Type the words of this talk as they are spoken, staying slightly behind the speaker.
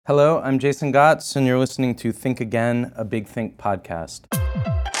Hello, I'm Jason Gotts, and you're listening to Think Again, a Big Think podcast.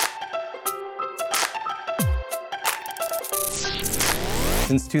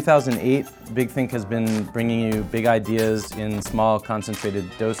 Since 2008, Big Think has been bringing you big ideas in small, concentrated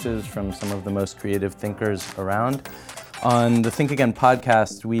doses from some of the most creative thinkers around. On the Think Again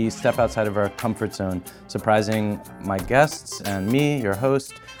podcast, we step outside of our comfort zone, surprising my guests and me, your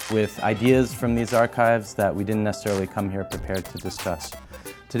host, with ideas from these archives that we didn't necessarily come here prepared to discuss.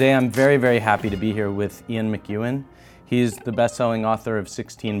 Today, I'm very, very happy to be here with Ian McEwan. He's the best-selling author of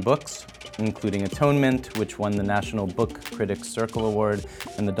 16 books, including Atonement, which won the National Book Critics Circle Award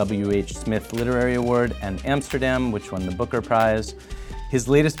and the W.H. Smith Literary Award, and Amsterdam, which won the Booker Prize. His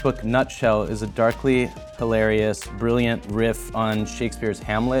latest book, Nutshell, is a darkly hilarious, brilliant riff on Shakespeare's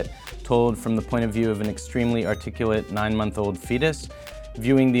Hamlet, told from the point of view of an extremely articulate 9-month-old fetus,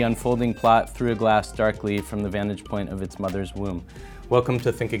 viewing the unfolding plot through a glass darkly from the vantage point of its mother's womb. Welcome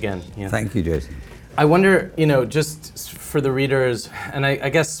to Think Again, Ian. Thank you, Jason. I wonder, just for the readers, and I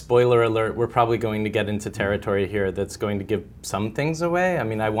guess spoiler alert, we're probably going to get into territory here that's going to give some things away. I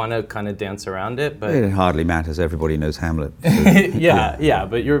mean, I want to kind of dance around it, but it hardly matters. Everybody knows Hamlet. So,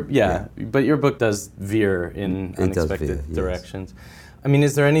 but your book does veer in unexpected directions. Yes. I mean,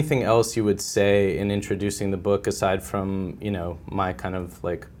 is there anything else you would say in introducing the book aside from, my kind of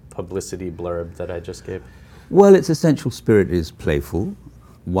like publicity blurb that I just gave? Well, its essential spirit is playful.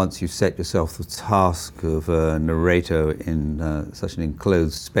 Once you set yourself the task of a narrator in such an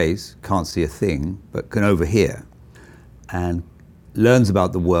enclosed space, can't see a thing, but can overhear, and learns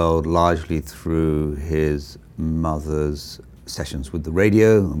about the world largely through his mother's sessions with the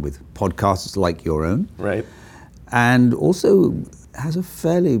radio and with podcasts like your own. Right. And also has a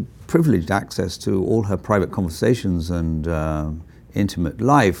fairly privileged access to all her private conversations and intimate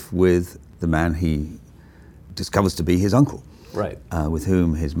life with the man he discovers to be his uncle, right, with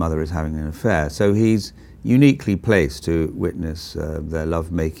whom his mother is having an affair. So he's uniquely placed to witness their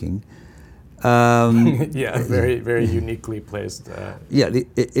lovemaking. Very, very uniquely placed.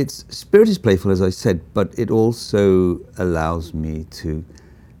 Its spirit is playful, as I said, but it also allows me to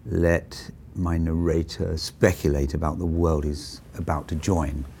let my narrator speculate about the world he's about to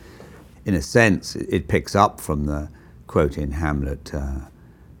join. In a sense, it picks up from the quote in Hamlet,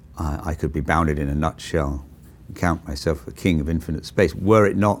 I could be bounded in a nutshell, count myself a king of infinite space, were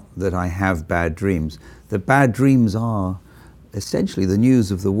it not that I have bad dreams. The bad dreams are essentially the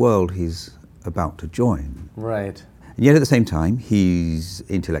news of the world he's about to join. Right. And yet at the same time, he's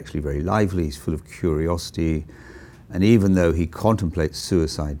intellectually very lively, he's full of curiosity, and even though he contemplates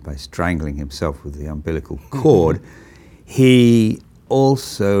suicide by strangling himself with the umbilical cord, he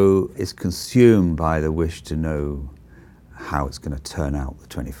also is consumed by the wish to know how it's going to turn out the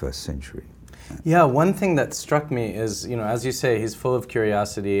 21st century. Yeah, one thing that struck me is, as you say, he's full of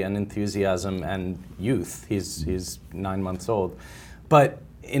curiosity and enthusiasm and youth. He's 9 months old. But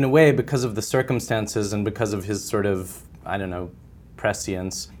in a way, because of the circumstances and because of his sort of,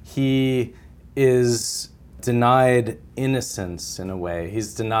 prescience, he is denied innocence in a way.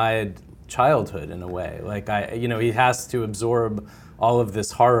 He's denied childhood in a way. Like, he has to absorb all of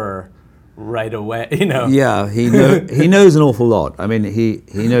this horror right away, Yeah, he knows an awful lot. I mean, he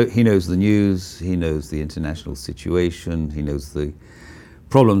knows the news, he knows the international situation, he knows the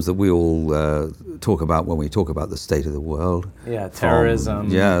problems that we all talk about when we talk about the state of the world. Yeah, terrorism.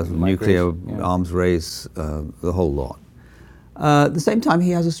 Nuclear arms race, the whole lot. At the same time,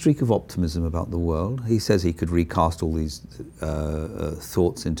 he has a streak of optimism about the world. He says he could recast all these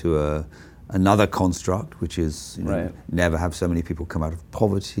thoughts into another construct, which is right, never have so many people come out of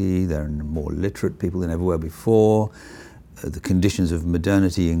poverty, there are more literate people than ever were before. The conditions of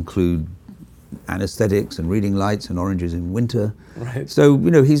modernity include anesthetics and reading lights and oranges in winter. Right. So,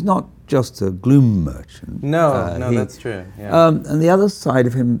 he's not just a gloom merchant. No, that's true. Yeah. And the other side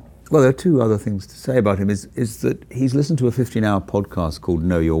of him, well, there are two other things to say about him, is that he's listened to a 15-hour podcast called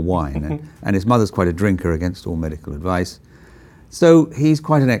Know Your Wine, and his mother's quite a drinker against all medical advice. So he's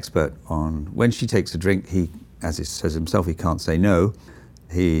quite an expert on when she takes a drink, he, as he says himself, he can't say no.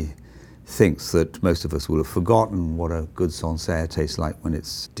 He thinks that most of us will have forgotten what a good Sancerre tastes like when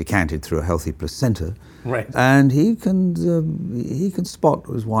it's decanted through a healthy placenta. Right. And he can spot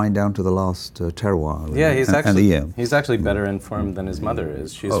his wine down to the last terroir. Yeah, he's actually Mm. better informed than his mother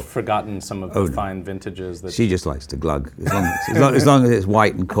is. She's forgotten some of the fine vintages that she just likes to glug. As long as it's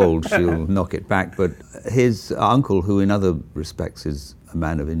white and cold, she'll knock it back. But his uncle, who in other respects is a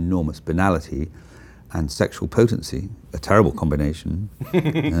man of enormous banality and sexual potency, a terrible combination,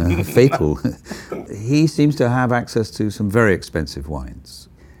 fatal. He seems to have access to some very expensive wines.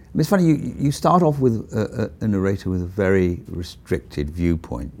 It's funny, you start off with a narrator with a very restricted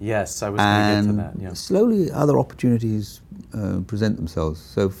viewpoint. Yes, I was going to get to that. Yeah. Slowly other opportunities present themselves.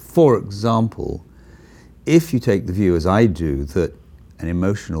 So, for example, if you take the view, as I do, that an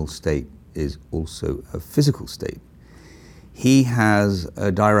emotional state is also a physical state, he has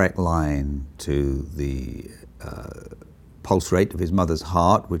a direct line to the pulse rate of his mother's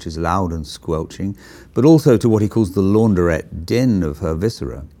heart, which is loud and squelching, but also to what he calls the launderette din of her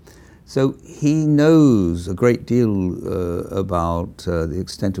viscera. So he knows a great deal about the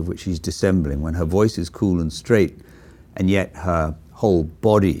extent of which she's dissembling when her voice is cool and straight, and yet her whole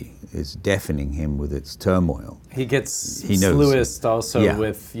body is deafening him with its turmoil. He gets sluiced also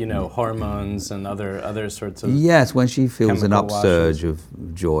with, hormones and other sorts of Yes, when she feels an upsurge washes.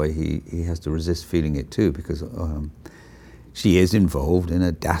 of joy, he has to resist feeling it too, because she is involved in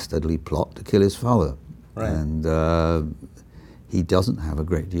a dastardly plot to kill his father. Right. And he doesn't have a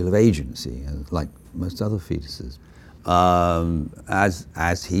great deal of agency, like most other fetuses.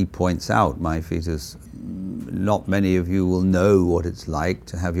 As he points out, my fetus, not many of you will know what it's like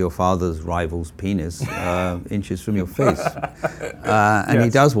to have your father's rival's penis inches from your face. And yes. He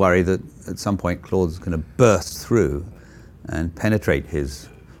does worry that at some point Claude's going to burst through and penetrate his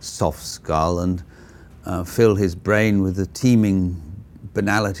soft skull and fill his brain with the teeming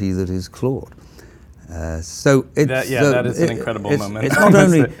banality that is Claude. So it's that is an incredible moment.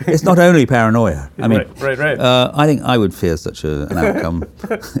 It's not only paranoia. I mean, right. I think I would fear such an outcome.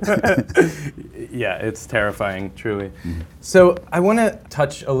 Yeah, it's terrifying, truly. Mm-hmm. So I want to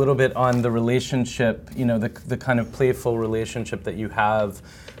touch a little bit on the relationship, the kind of playful relationship that you have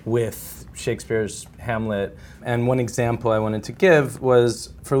with Shakespeare's Hamlet. And one example I wanted to give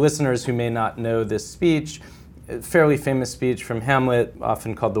was, for listeners who may not know this speech, a fairly famous speech from Hamlet,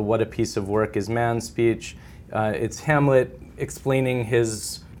 often called the "What a Piece of Work is Man" speech. It's Hamlet explaining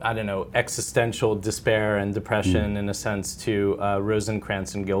his, existential despair and depression in a sense to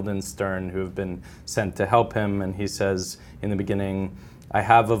Rosencrantz and Guildenstern, who have been sent to help him. And he says in the beginning, "I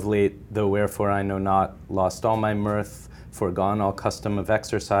have of late, though wherefore I know not, lost all my mirth, forgone all custom of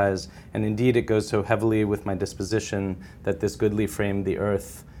exercise, and indeed it goes so heavily with my disposition that this goodly frame, the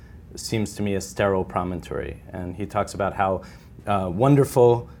earth, seems to me a sterile promontory." And he talks about how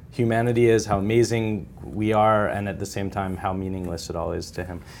wonderful humanity is, how amazing we are, and at the same time how meaningless it all is to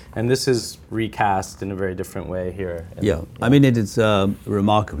him. And this is recast in a very different way here. I mean, it is a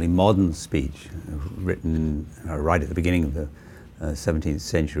remarkably modern speech, written right at the beginning of the 17th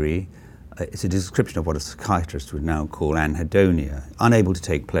century. It's a description of what a psychiatrist would now call anhedonia, unable to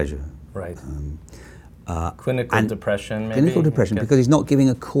take pleasure. Right. Clinical depression, maybe? Clinical depression, because he's not giving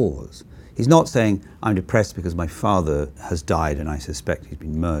a cause. He's not saying, I'm depressed because my father has died and I suspect he's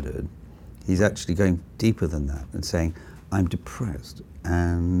been murdered. He's actually going deeper than that and saying, I'm depressed.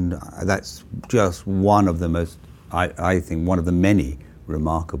 And that's just one of the most, I think, one of the many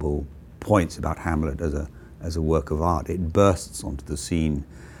remarkable points about Hamlet as a work of art. It bursts onto the scene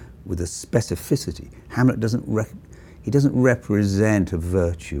with a specificity. Hamlet doesn't represent a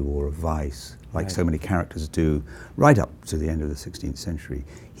virtue or a vice like so many characters do right up to the end of the 16th century.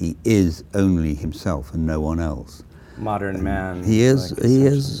 He is only himself and no one else. Modern man. He is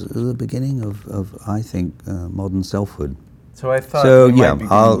the beginning of I think, modern selfhood. So I thought. So yeah,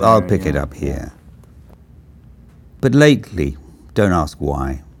 I'll pick it up here. But lately, don't ask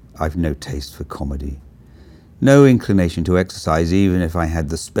why, I've no taste for comedy. No inclination to exercise even if I had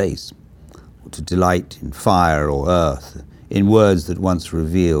the space, or to delight in fire or earth, in words that once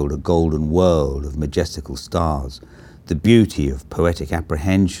revealed a golden world of majestical stars, the beauty of poetic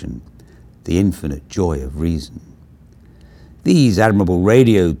apprehension, the infinite joy of reason. These admirable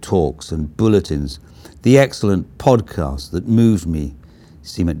radio talks and bulletins, the excellent podcasts that moved me,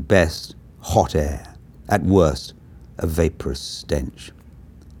 seem at best hot air, at worst a vaporous stench.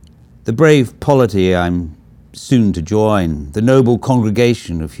 The brave polity I'm soon to join, the noble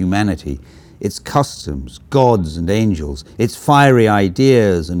congregation of humanity, its customs, gods and angels, its fiery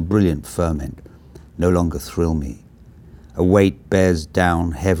ideas and brilliant ferment, no longer thrill me. A weight bears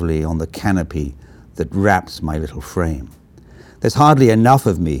down heavily on the canopy that wraps my little frame. There's hardly enough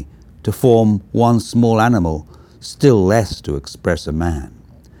of me to form one small animal, still less to express a man.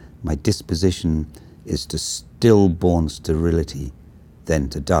 My disposition is to stillborn sterility, then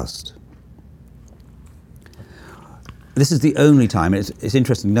to dust. This is the only time, it's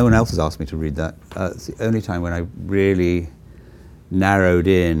interesting, no one else has asked me to read that. It's the only time when I really narrowed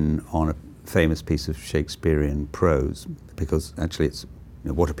in on a famous piece of Shakespearean prose, because actually it's,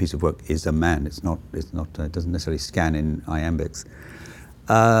 what a piece of work is a man. It doesn't necessarily scan in iambics.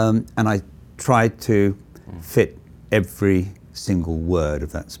 And I tried to fit every single word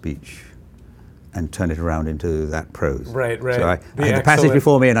of that speech and turn it around into that prose. Right. So I had the passage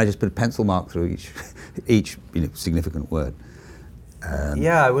before me, and I just put a pencil mark through each significant word.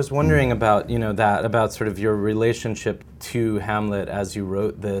 Yeah, I was wondering about about sort of your relationship to Hamlet as you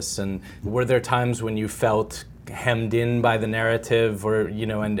wrote this, and were there times when you felt hemmed in by the narrative, or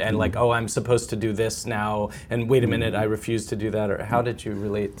and like, oh, I'm supposed to do this now, and wait a minute, I refuse to do that, or how did you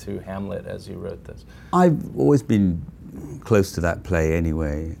relate to Hamlet as you wrote this? I've always been close to that play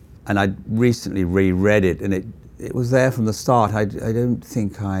anyway, and I recently reread it, and it was there from the start. I don't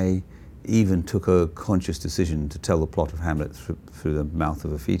think I even took a conscious decision to tell the plot of Hamlet through the mouth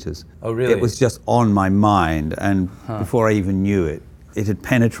of a fetus. Oh, really? It was just on my mind, and before I even knew it, it had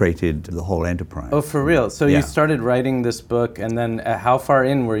penetrated the whole enterprise. Oh, for real? So Yeah. you started writing this book, and then how far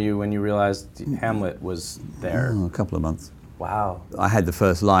in were you when you realized Hamlet was there? A couple of months. Wow. I had the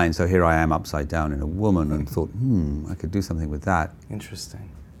first line, so here I am upside down in a woman, and thought, I could do something with that. Interesting.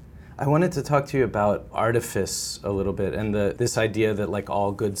 I wanted to talk to you about artifice a little bit, and this idea that like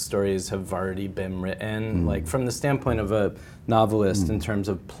all good stories have already been written, like from the standpoint of a novelist in terms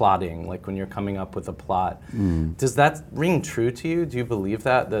of plotting, like when you're coming up with a plot. Does that ring true to you? Do you believe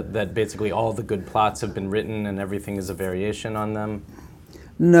that basically all the good plots have been written and everything is a variation on them?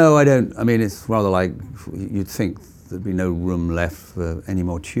 No, I don't. I mean, it's rather like you'd think there'd be no room left for any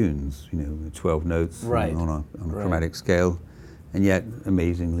more tunes, 12 notes Right. on a chromatic scale. And yet,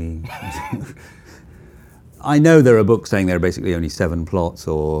 amazingly, I know there are books saying there are basically only 7 plots,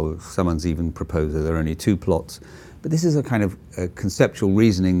 or someone's even proposed that there are only 2 plots. But this is a kind of conceptual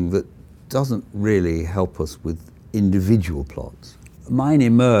reasoning that doesn't really help us with individual plots. Mine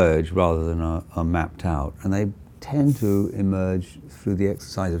emerge rather than are mapped out, and they tend to emerge through the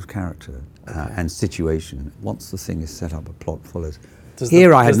exercise of character and situation. Once the thing is set up, a plot follows.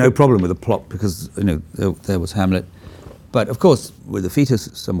 I had no problem with the plot because there was Hamlet. But of course, with the fetus,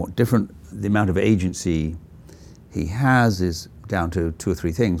 it's somewhat different. The amount of agency he has is down to 2 or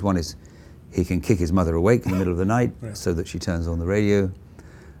 3 things. One is he can kick his mother awake in the middle of the night so that she turns on the radio.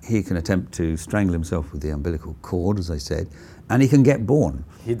 He can attempt to strangle himself with the umbilical cord, as I said, and he can get born.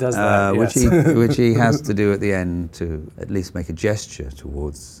 He does that, yes. which he has to do at the end to at least make a gesture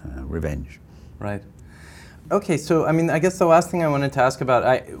towards revenge. Right. Okay, so I guess the last thing I wanted to ask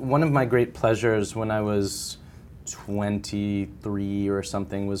about, one of my great pleasures when I was 23 or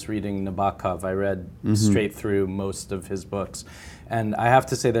something was reading Nabokov. I read straight through most of his books. And I have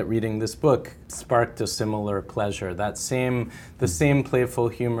to say that reading this book sparked a similar pleasure. The same playful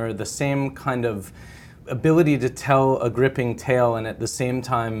humor, the same kind of ability to tell a gripping tale and at the same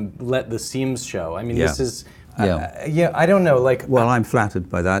time let the seams show. This is, I don't know. Well, I'm flattered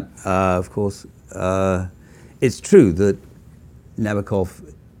by that, of course. It's true that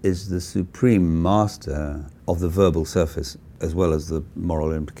Nabokov is the supreme master of the verbal surface as well as the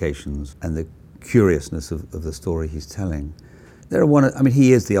moral implications and the curiousness of the story he's telling.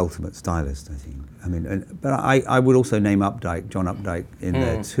 He is the ultimate stylist, I think. But I would also name Updike, John Updike, in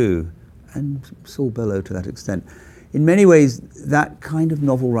there too, and Saul Bellow to that extent. In many ways, that kind of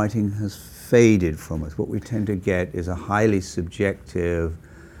novel writing has faded from us. What we tend to get is a highly subjective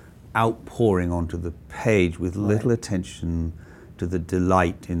outpouring onto the page with little attention to the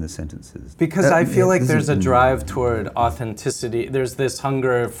delight in the sentences. Because I feel like there's a drive toward authenticity. There's this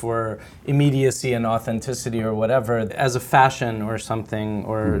hunger for immediacy and authenticity or whatever as a fashion or something,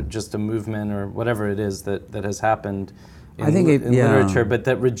 or just a movement or whatever it is that has happened in literature, but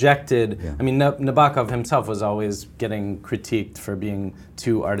that rejected. Nabokov himself was always getting critiqued for being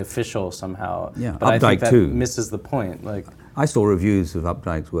too artificial somehow. Yeah, but Updike I think that too. misses the point. I saw reviews of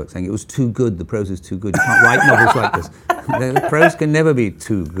Updike's work saying it was too good, the prose is too good, you can't write novels like this. The prose can never be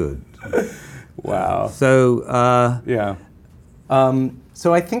too good. Wow. So,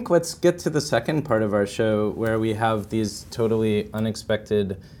 So I think let's get to the second part of our show where we have these totally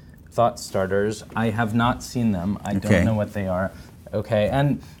unexpected thought starters. I have not seen them. I don't know what they are. Okay,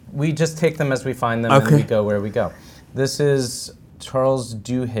 and we just take them as we find them and we go where we go. This is Charles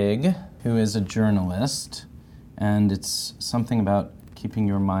Duhigg, who is a journalist, and it's something about keeping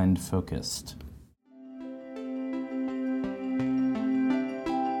your mind focused.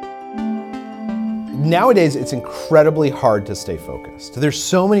 Nowadays, it's incredibly hard to stay focused. There's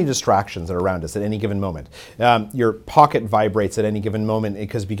so many distractions that are around us at any given moment. Your pocket vibrates at any given moment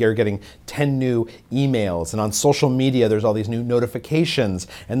because you're getting 10 new emails, and on social media, there's all these new notifications,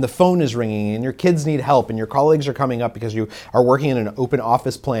 and the phone is ringing, and your kids need help, and your colleagues are coming up because you are working in an open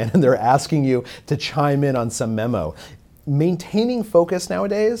office plan, and they're asking you to chime in on some memo. Maintaining focus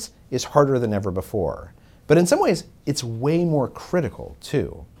nowadays is harder than ever before. But in some ways, it's way more critical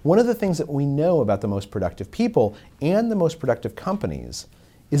too. One of the things that we know about the most productive people and the most productive companies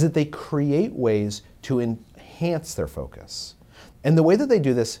is that they create ways to enhance their focus. And the way that they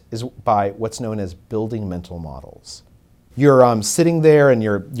do this is by what's known as building mental models. You're sitting there and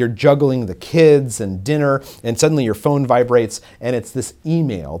you're juggling the kids and dinner, and suddenly your phone vibrates and it's this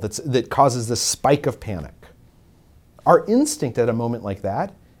email that causes this spike of panic. Our instinct at a moment like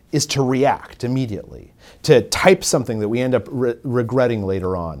that is to react immediately, to type something that we end up regretting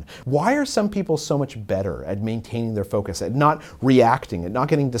later on. Why are some people so much better at maintaining their focus, at not reacting, at not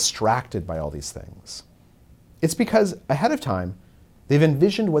getting distracted by all these things? It's because ahead of time, they've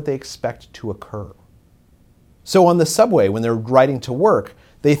envisioned what they expect to occur. So on the subway, when they're riding to work,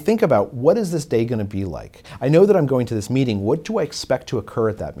 they think about, what is this day going to be like? I know that I'm going to this meeting. What do I expect to occur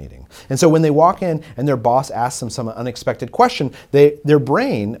at that meeting? And so when they walk in and their boss asks them some unexpected question, their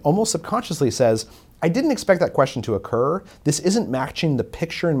brain almost subconsciously says, I didn't expect that question to occur. This isn't matching the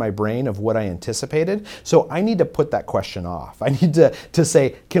picture in my brain of what I anticipated. So I need to put that question off. I need to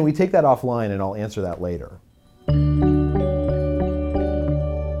say, can we take that offline and I'll answer that later?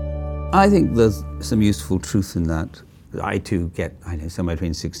 I think there's some useful truth in that. I too get, somewhere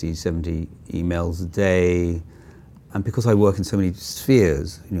between 60, 70 emails a day. And because I work in so many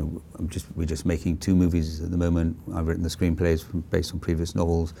spheres, we're just making 2 movies at the moment. I've written the screenplays based on previous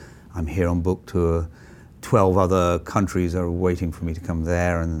novels. I'm here on book tour. 12 other countries are waiting for me to come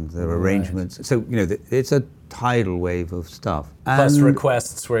there, and there are arrangements. So, it's a tidal wave of stuff. Plus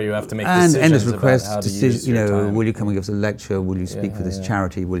requests where you have to make decisions and endless requests, about how to use your time. Will you come and give us a lecture? Will you speak for this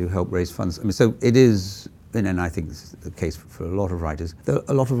charity? Will you help raise funds? So it is, and I think this is the case for a lot of writers,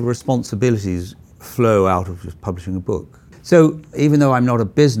 a lot of responsibilities flow out of just publishing a book. So even though I'm not a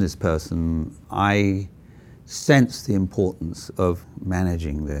business person, I sense the importance of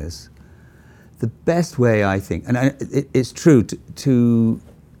managing this. The best way, I think, and it's true, to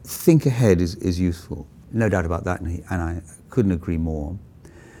think ahead is useful. No doubt about that, and I couldn't agree more.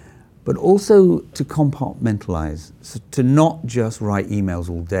 But also to compartmentalize, so to not just write emails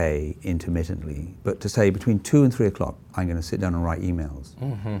all day intermittently, but to say between 2 and 3 o'clock, I'm going to sit down and write emails.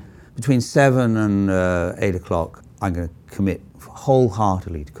 Mm-hmm. Between 7 and 8 o'clock, I'm going to commit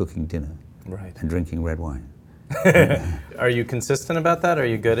wholeheartedly to cooking dinner and drinking red wine. Are you consistent about that? Are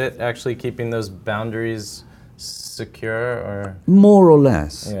you good at actually keeping those boundaries secure, or more or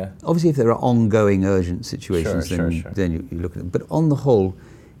less? Yeah. Obviously, if there are ongoing urgent situations, then you look at them. But on the whole,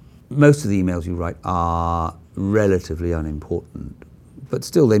 most of the emails you write are relatively unimportant, but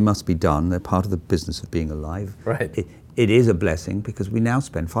still they must be done. They're part of the business of being alive. Right. It is a blessing because we now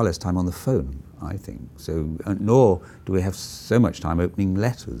spend far less time on the phone, I think. So, nor do we have so much time opening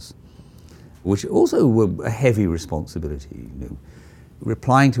letters, which also were a heavy responsibility.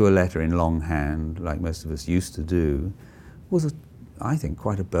 Replying to a letter in longhand, like most of us used to do, was, I think,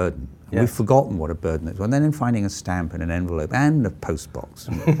 quite a burden. Yes. We've forgotten what a burden it was. And then finding a stamp and an envelope and a postbox,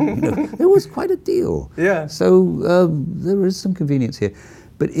 it was quite a deal. Yeah. So there is some convenience here.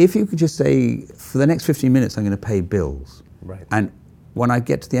 But if you could just say, for the next 15 minutes, I'm going to pay bills. Right. And when I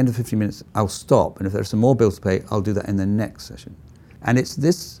get to the end of 15 minutes, I'll stop. And if there are some more bills to pay, I'll do that in the next session. And it's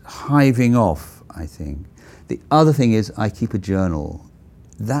this hiving off, I think. The other thing is I keep a journal.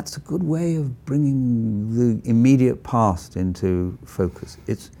 That's a good way of bringing the immediate past into focus.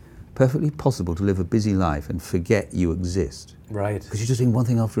 It's perfectly possible to live a busy life and forget you exist. Right. Because you're just doing one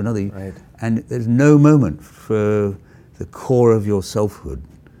thing after another. Right. And there's no moment for the core of your selfhood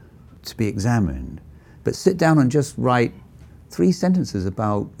to be examined. But sit down and just write 3 sentences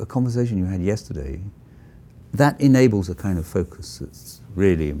about a conversation you had yesterday. That enables a kind of focus that's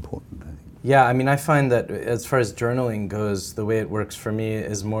really important, I think. Yeah, I mean, I find that as far as journaling goes, the way it works for me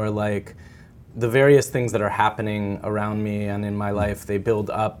is more like the various things that are happening around me and in my life, they build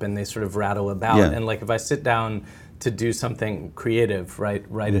up and they sort of rattle about. Yeah. And like if I sit down to do something creative,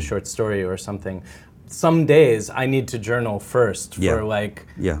 write a short story or something, some days I need to journal first for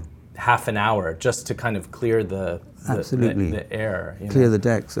half an hour just to kind of clear the air. Clear the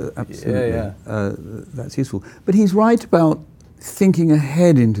decks, absolutely. That's useful. But he's right about thinking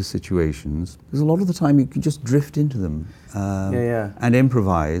ahead into situations, because a lot of the time you can just drift into them and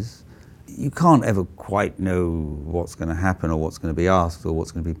improvise. You can't ever quite know what's going to happen or what's going to be asked or what's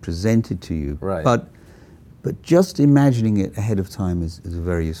going to be presented to you. Right. But just imagining it ahead of time is a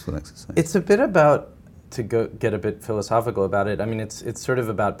very useful exercise. It's a bit about, to get a bit philosophical about it, I mean, it's sort of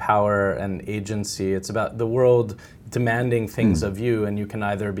about power and agency. It's about the world demanding things of you, and you can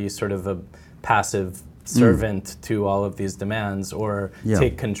either be sort of a passive servant to all of these demands, or Yeah.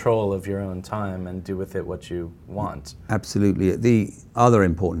 take control of your own time and do with it what you want. Absolutely. The other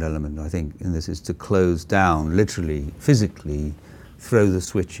important element, I think, in this is to close down, literally, physically, throw the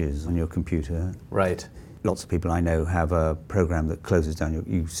switches on your computer. Right. Lots of people I know have a program that closes down.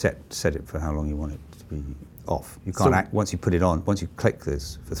 You set it for how long you want it to be off. You can't once you put it on. Once you click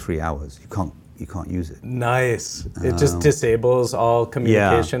this for 3 hours, you can't use it. Nice. It just disables all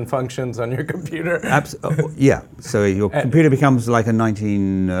communication functions on your computer. Yeah. So your computer becomes like a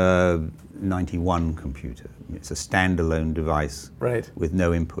 1991 computer. It's a standalone device with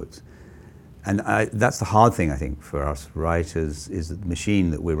no inputs. And that's the hard thing, I think, for us writers, is that the machine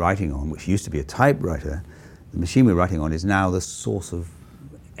that we're writing on, which used to be a typewriter, the machine we're writing on is now the source of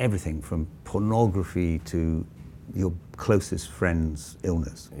everything from pornography to your closest friend's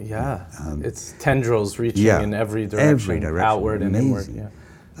illness. Yeah, it's tendrils reaching in every direction, outward and inward. Yeah.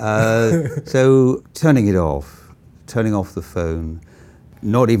 So turning it off, turning off the phone,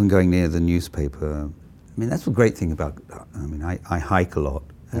 not even going near the newspaper. I mean, that's the great thing about, I hike a lot,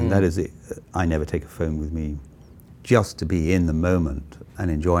 and that is it. I never take a phone with me, just to be in the moment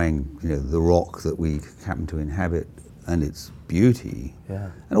and enjoying, the rock that we happen to inhabit and its beauty,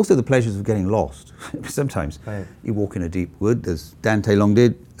 and also the pleasures of getting lost. Sometimes you walk in a deep wood, as Dante Long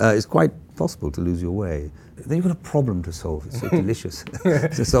did. It's quite possible to lose your way. Then you've got a problem to solve. It's so delicious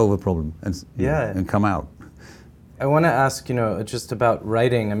to solve a problem and come out. I want to ask, just about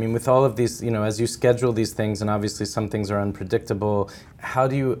writing. I mean, with all of these, as you schedule these things, and obviously some things are unpredictable, how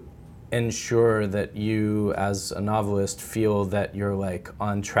do you ensure that you, as a novelist, feel that you're like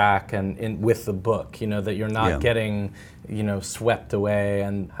on track and with the book, that you're not getting, swept away,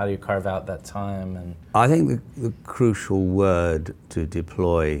 and how do you carve out that time? And I think the crucial word to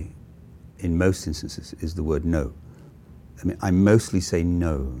deploy in most instances is the word no. I mean, I mostly say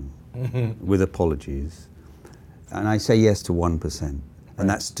no with apologies. And I say yes to 1%, and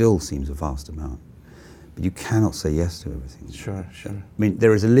that still seems a vast amount. But you cannot say yes to everything. Sure. I mean,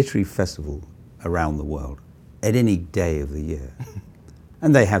 there is a literary festival around the world at any day of the year.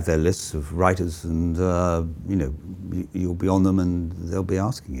 And they have their lists of writers, and you'll be on them and they'll be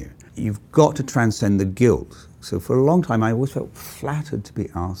asking you. You've got to transcend the guilt. So for a long time, I always felt flattered to be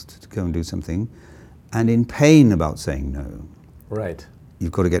asked to go and do something, and in pain about saying no. Right.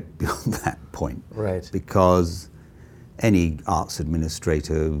 You've got to get beyond that point. Right. Because any arts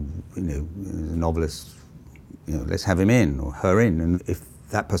administrator, a novelist, let's have him in or her in, and if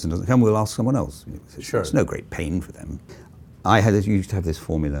that person doesn't come, we'll ask someone else. It's no great pain for them. I used to have this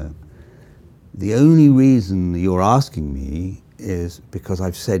formula. The only reason you're asking me is because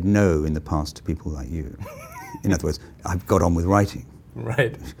I've said no in the past to people like you. In other words, I've got on with writing.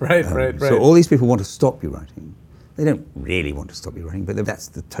 Right. So all these people want to stop you writing. They don't really want to stop you writing, but that's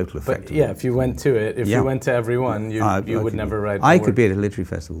the total effect. But if you went to it, you went to every one, you would never write. I could be at a literary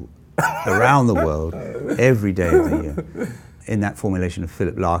festival around the world every day of the year, in that formulation of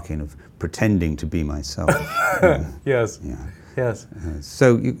Philip Larkin of pretending to be myself. Yes.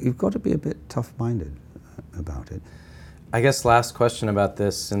 So you've got to be a bit tough-minded about it. I guess last question about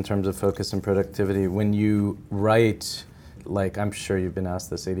this in terms of focus and productivity. When you write, like, I'm sure you've been asked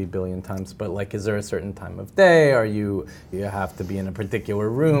this 80 billion times, but like, is there a certain time of day? You have to be in a particular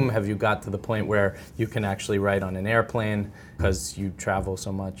room? Have you got to the point where you can actually write on an airplane because you travel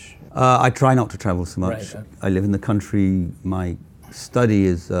so much? I try not to travel so much. Right. I live in the country. My study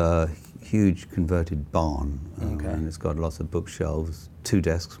is a huge converted barn, and it's got lots of bookshelves, 2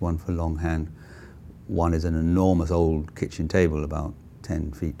 desks, one for longhand. One is an enormous old kitchen table, about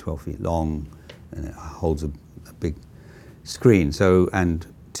 10 feet, 12 feet long, and it holds a big screen. And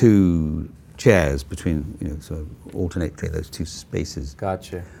 2 chairs between, so alternate those 2 spaces.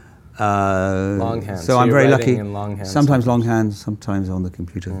 Gotcha. Longhand. So I'm very lucky. In longhand sometimes longhand, sometimes on the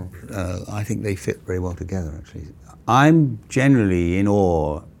computer. I think they fit very well together, actually. I'm generally in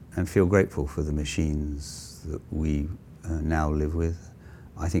awe and feel grateful for the machines that we now live with.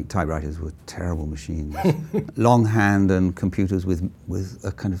 I think typewriters were terrible machines. Longhand and computers with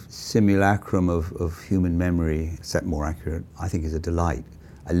a kind of simulacrum of human memory, except more accurate, I think is a delight.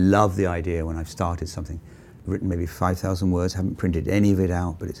 I love the idea when I've started something, written maybe 5,000 words, haven't printed any of it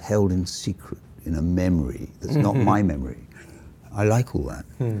out, but it's held in secret in a memory that's not my memory. I like all that.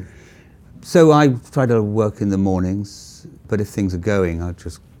 So I try to work in the mornings, but if things are going, I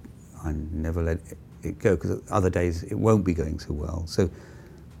never let it go, because other days it won't be going so well. So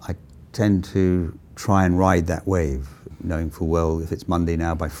I tend to try and ride that wave, knowing full well if it's Monday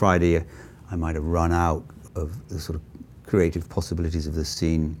now, by Friday I might have run out of the sort of creative possibilities of the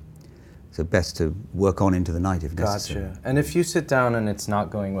scene. So best to work on into the night if necessary. Gotcha. And if you sit down and it's not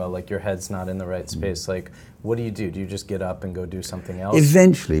going well, like your head's not in the right space, like what do? Do you just get up and go do something else?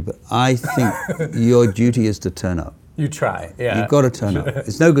 Eventually, but I think your duty is to turn up. You try, yeah. You've got to turn up.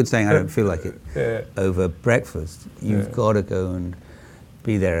 It's no good saying I don't feel like it over breakfast. You've got to go and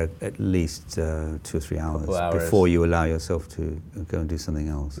be there at least 2 or 3 hours before you allow yourself to go and do something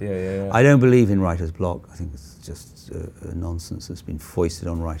else. Yeah. I don't believe in writer's block. I think it's just a nonsense that's been foisted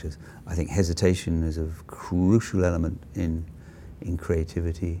on writers. I think hesitation is a crucial element in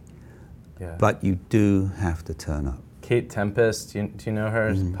creativity. Yeah. But you do have to turn up. Kate Tempest, do you know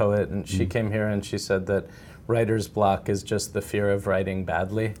her? She's a poet, and she came here and she said that writer's block is just the fear of writing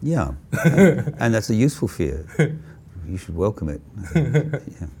badly. Yeah, and that's a useful fear. You should welcome it.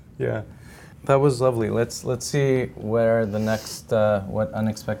 Yeah, that was lovely. Let's see where the next, what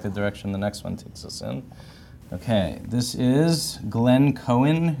unexpected direction the next one takes us in. Okay, this is Glenn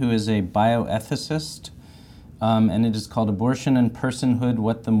Cohen, who is a bioethicist, and it is called Abortion and Personhood,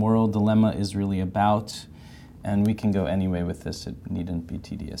 What the Moral Dilemma is Really About. And we can go anyway with this, it needn't be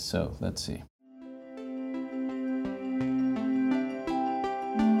tedious, so let's see.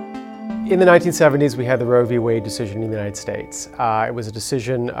 In the 1970s, we had the Roe v. Wade decision in the United States. It was a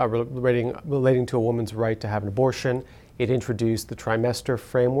decision relating to a woman's right to have an abortion. It introduced the trimester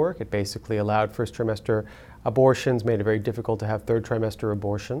framework. It basically allowed first trimester abortions, made it very difficult to have third trimester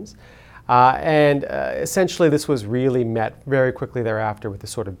abortions. Essentially, this was really met very quickly thereafter with a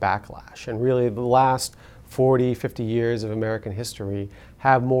sort of backlash. And really, the last 40, 50 years of American history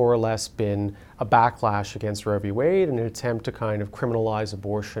have more or less been a backlash against Roe v. Wade and an attempt to kind of criminalize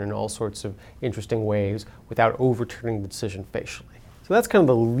abortion in all sorts of interesting ways without overturning the decision facially. So that's kind of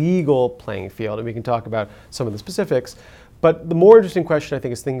the legal playing field, and we can talk about some of the specifics. But the more interesting question, I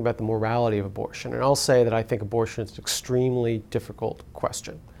think, is thinking about the morality of abortion. And I'll say that I think abortion is an extremely difficult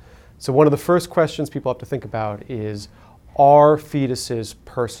question. So one of the first questions people have to think about is, are fetuses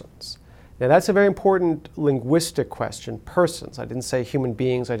persons? Now that's a very important linguistic question, persons. I didn't say human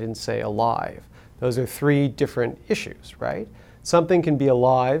beings, I didn't say alive. Those are three different issues, right? Something can be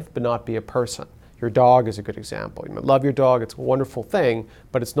alive but not be a person. Your dog is a good example. You might love your dog, it's a wonderful thing,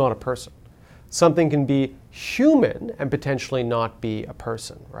 but it's not a person. Something can be human and potentially not be a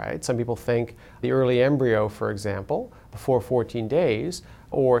person, right? Some people think the early embryo, for example, before 14 days,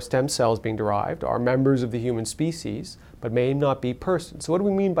 or stem cells being derived, are members of the human species, but may not be persons. So what do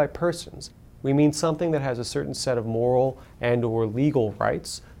we mean by persons? We mean something that has a certain set of moral and or legal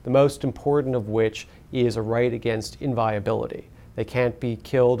rights, the most important of which is a right against inviolability. They can't be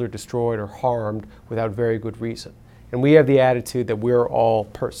killed or destroyed or harmed without very good reason. And we have the attitude that we're all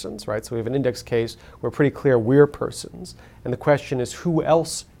persons, right? So we have an index case, we're pretty clear we're persons. And the question is, who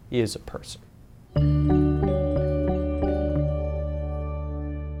else is a person?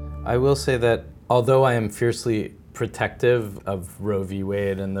 I will say that although I am fiercely protective of Roe v.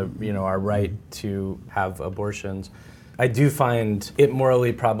 Wade and our right to have abortions, I do find it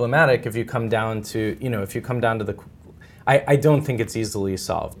morally problematic if you come down to, I don't think it's easily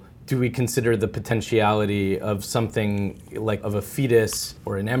solved. Do we consider the potentiality of something like of a fetus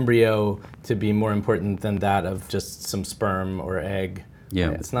or an embryo to be more important than that of just some sperm or egg?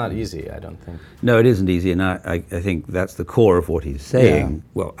 Yeah. It's not easy, I don't think. No, it isn't easy, and I think that's the core of what he's saying. Yeah.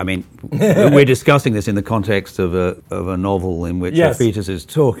 Well, I mean, we're discussing this in the context of a novel in which a fetus is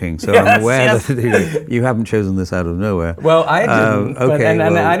talking, so I'm aware that you haven't chosen this out of nowhere. Well, I didn't,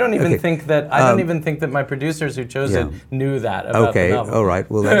 and I don't even think that I don't even think that my producers who chose it knew that about the novel. All right.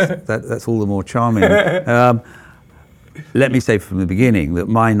 Well, that's all the more charming. Let me say from the beginning that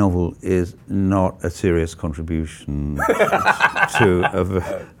my novel is not a serious contribution to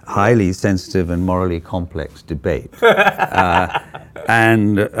a highly sensitive and morally complex debate.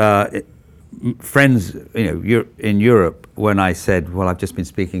 Friends, in Europe, when I said, well, I've just been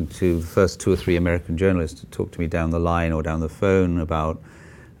speaking to the first 2 or 3 American journalists who talk to me down the line or down the phone about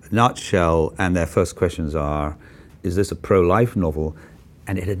Nutshell, and their first questions are, is this a pro-life novel?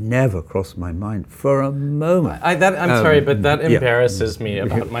 And it had never crossed my mind for a moment. I'm sorry, but that embarrasses me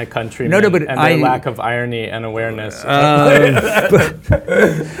about my countrymen and their lack of irony and awareness. The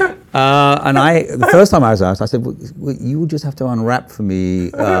first time I was asked, I said, well, you will just have to unwrap for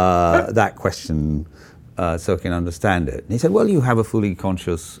me that question so I can understand it. And he said, well, you have a fully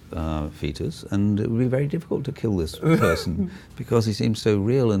conscious fetus, and it would be very difficult to kill this person because he seems so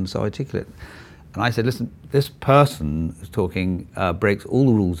real and so articulate. And I said, listen, this person is talking breaks all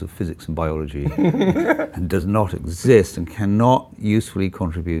the rules of physics and biology and does not exist and cannot usefully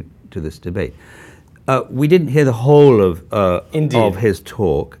contribute to this debate. We didn't hear the whole of his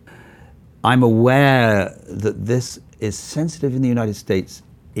talk. I'm aware that this is sensitive in the United States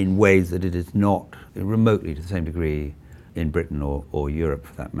in ways that it is not remotely to the same degree in Britain or Europe,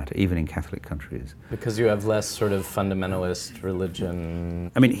 for that matter, even in Catholic countries. Because you have less sort of fundamentalist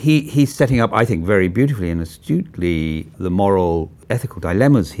religion. I mean, he's setting up, I think, very beautifully and astutely the moral, ethical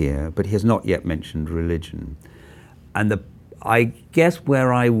dilemmas here, but he has not yet mentioned religion. And I guess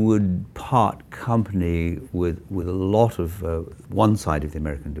where I would part company with a lot of one side of the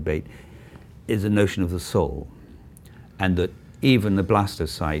American debate is the notion of the soul, and that even the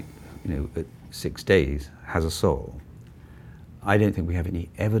blastocyte, at 6 days, has a soul. I don't think we have any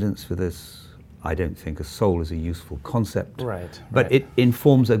evidence for this. I don't think a soul is a useful concept. Right. But right. it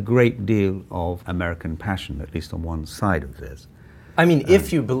informs a great deal of American passion, at least on one side of this. I mean,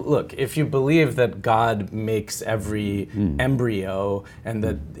 if you believe that God makes every embryo and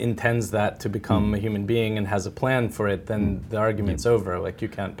that intends that to become a human being and has a plan for it, then the argument's over. Like you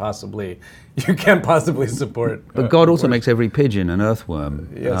can't possibly support. But God also makes every pigeon an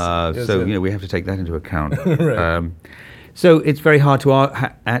earthworm. Yes, so we have to take that into account. Right. So it's very hard to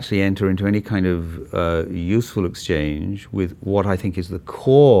actually enter into any kind of useful exchange with what I think is the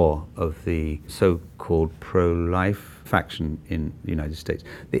core of the so-called pro-life faction in the United States.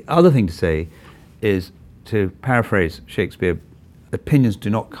 The other thing to say is, to paraphrase Shakespeare, opinions do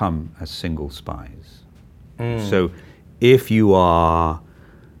not come as single spies. So if you are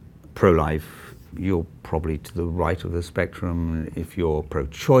pro-life, you're probably to the right of the spectrum. If you're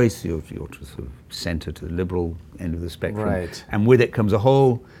pro-choice, you're to sort of centre to the liberal end of the spectrum. Right. And with it comes a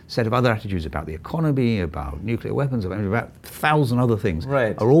whole set of other attitudes about the economy, about nuclear weapons, about 1,000 other things.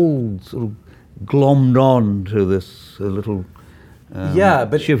 Right. Are all sort of glommed on to this little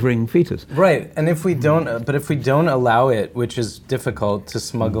shivering fetus. Right, and if we don't allow it, which is difficult, to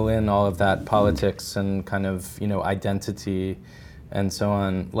smuggle in all of that politics and kind of identity and so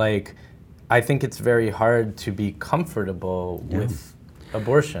on, like I think it's very hard to be comfortable with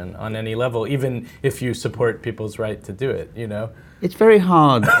abortion on any level, even if you support people's right to do it. It's very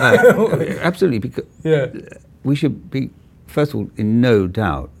hard, absolutely, because we should be, first of all, in no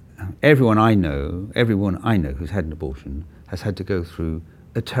doubt. Everyone I know who's had an abortion has had to go through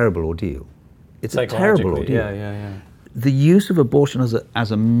a terrible ordeal. It's a terrible ordeal. Yeah. The use of abortion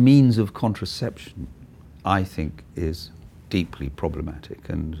as a means of contraception, I think, is deeply problematic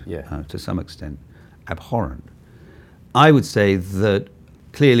and to some extent abhorrent. I would say that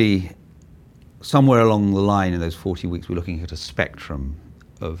clearly somewhere along the line in those 40 weeks we're looking at a spectrum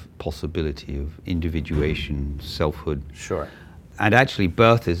of possibility of individuation, selfhood. Sure. And actually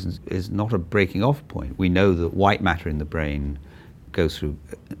birth is not a breaking off point. We know that white matter in the brain goes through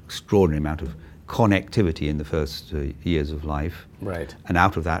an extraordinary amount of connectivity in the first years of life. Right. And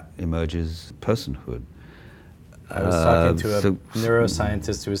out of that emerges personhood. I was talking to a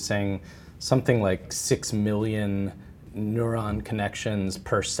neuroscientist who was saying something like 6 million neuron connections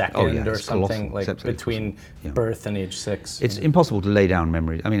per second or something, like between birth and age 6. It's impossible to lay down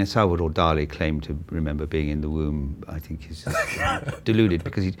memories. I mean, Salvador Dali claimed to remember being in the womb. I think he's deluded,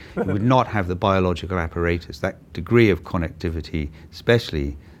 because he would not have the biological apparatus, that degree of connectivity,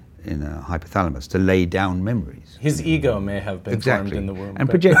 especially in a hypothalamus, to lay down memories. His ego may have been formed in the womb. And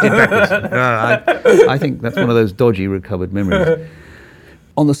projected backwards. I think that's one of those dodgy recovered memories.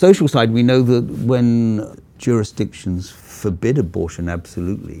 On the social side, we know that when jurisdictions forbid abortion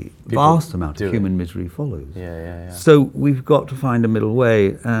absolutely, vast amount of human misery follows. Yeah. So we've got to find a middle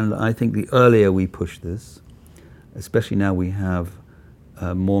way, and I think the earlier we push this, especially now we have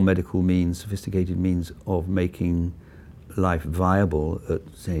more medical means, sophisticated means of making life viable at,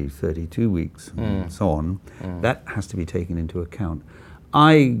 say, 32 weeks and so on, that has to be taken into account.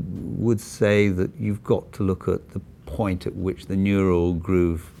 I would say that you've got to look at the point at which the neural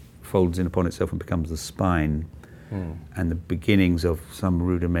groove folds in upon itself and becomes the spine, and the beginnings of some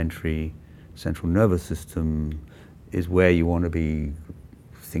rudimentary central nervous system is where you want to be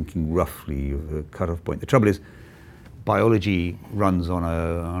thinking roughly of a cutoff point. The trouble is, biology runs on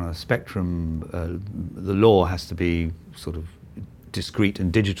a spectrum. The law has to be sort of discrete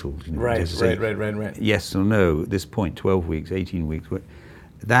and digital. Right. Yes or no, at this point, 12 weeks, 18 weeks.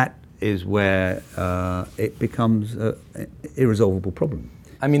 That is where it becomes an irresolvable problem.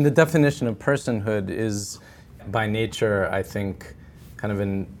 I mean, the definition of personhood is, by nature, I think, kind of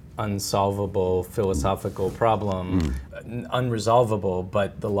an unsolvable philosophical problem, unresolvable,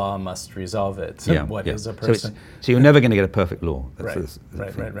 but the law must resolve it. What is a person? So you're never going to get a perfect law. That's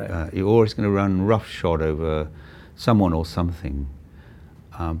right. You're always going to run roughshod over someone or something.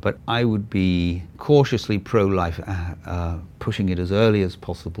 But I would be cautiously pro-life, pushing it as early as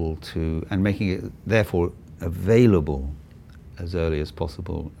possible and making it therefore available as early as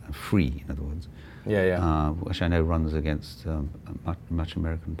possible, free, in other words, which I know runs against much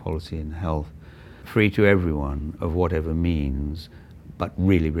American policy in health. Free to everyone of whatever means, but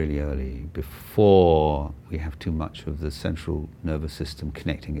really, really early, before we have too much of the central nervous system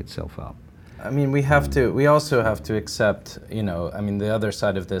connecting itself up. I mean, we also have to accept, the other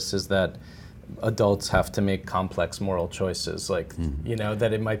side of this is that adults have to make complex moral choices, that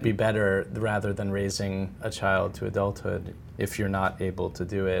it might be better rather than raising a child to adulthood if you're not able to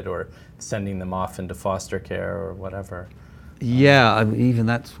do it, or sending them off into foster care or whatever. Yeah, even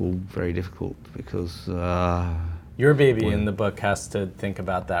that's all very difficult because... Your baby in the book has to think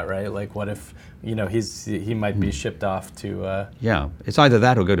about that, right? Like, what if, he might be shipped off to... Yeah, it's either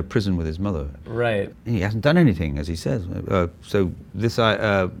that or go to prison with his mother. Right. He hasn't done anything, as he says. So this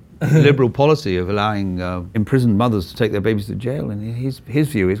liberal policy of allowing imprisoned mothers to take their babies to jail, and his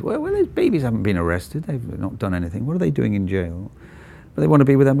view is, well, those babies haven't been arrested, they've not done anything. What are they doing in jail? But they want to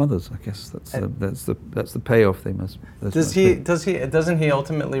be with their mothers. I guess that's the payoff they must. Doesn't he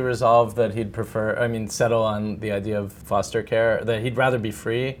ultimately resolve that he'd prefer? Settle on the idea of foster care, that he'd rather be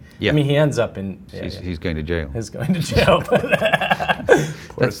free. Yeah. He ends up in. He's going to jail. He's going to jail.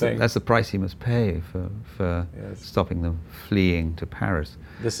 That's the price he must pay for stopping them fleeing to Paris.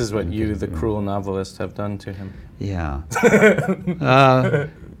 This is what you, the cruel novelist, have done to him. Yeah.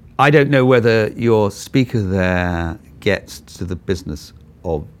 I don't know whether your speaker there gets to the business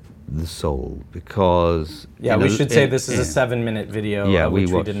of the soul, because... Yeah, we should say this is a 7-minute video,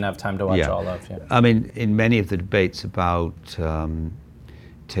 which we didn't have time to watch all of. Yeah. I mean, in many of the debates about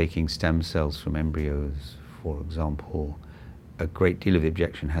taking stem cells from embryos, for example, a great deal of the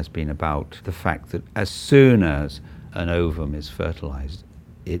objection has been about the fact that as soon as an ovum is fertilized,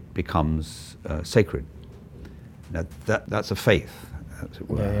 it becomes sacred. Now, that's a faith, as it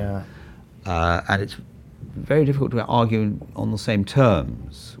were. And it's very difficult to argue on the same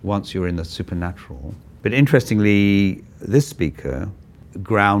terms once you're in the supernatural. But interestingly, this speaker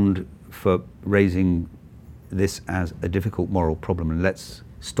ground for raising this as a difficult moral problem, and let's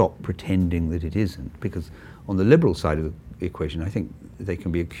stop pretending that it isn't, because on the liberal side of the equation, I think they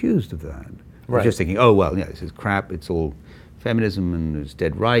can be accused of that. Right. Just thinking, oh, well, this is crap, it's all feminism, and it's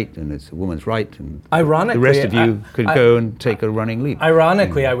dead right, and it's a woman's right, and ironically, the rest of you could go and take a running leap.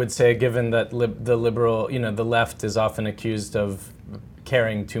 Ironically, I would say, given that the liberal, the left is often accused of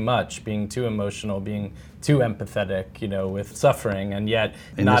caring too much, being too emotional, being too empathetic, with suffering, and yet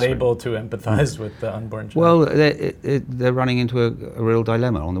not able to empathize with the unborn child. Well, they're running into a real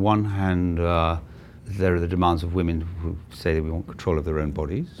dilemma. On the one hand, there are the demands of women who say that we want control of their own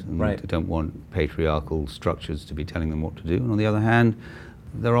bodies, and they don't want patriarchal structures to be telling them what to do. And on the other hand,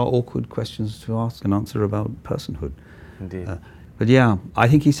 there are awkward questions to ask and answer about personhood. Indeed. But yeah, I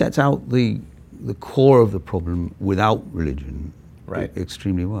think he sets out the core of the problem without religion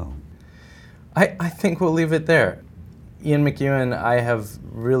extremely well. I think we'll leave it there. Ian McEwan, I have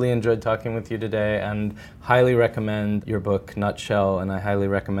really enjoyed talking with you today, and highly recommend your book, Nutshell, and I highly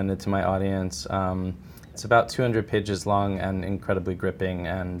recommend it to my audience. It's about 200 pages long and incredibly gripping,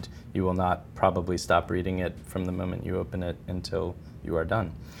 and you will not probably stop reading it from the moment you open it until you are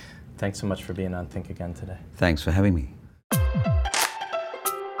done. Thanks so much for being on Think Again today. Thanks for having me.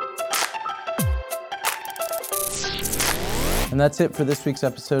 And that's it for this week's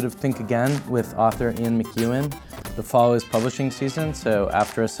episode of Think Again with author Ian McEwan. The fall is publishing season, so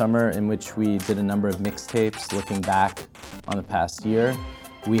after a summer in which we did a number of mixtapes looking back on the past year,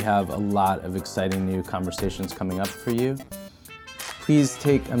 we have a lot of exciting new conversations coming up for you. Please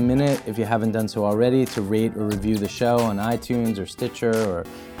take a minute, if you haven't done so already, to rate or review the show on iTunes or Stitcher or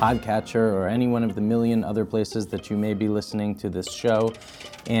Podcatcher or any one of the million other places that you may be listening to this show.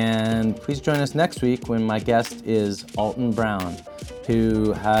 And please join us next week when my guest is Alton Brown,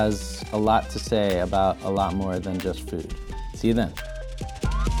 who has a lot to say about a lot more than just food. See you then.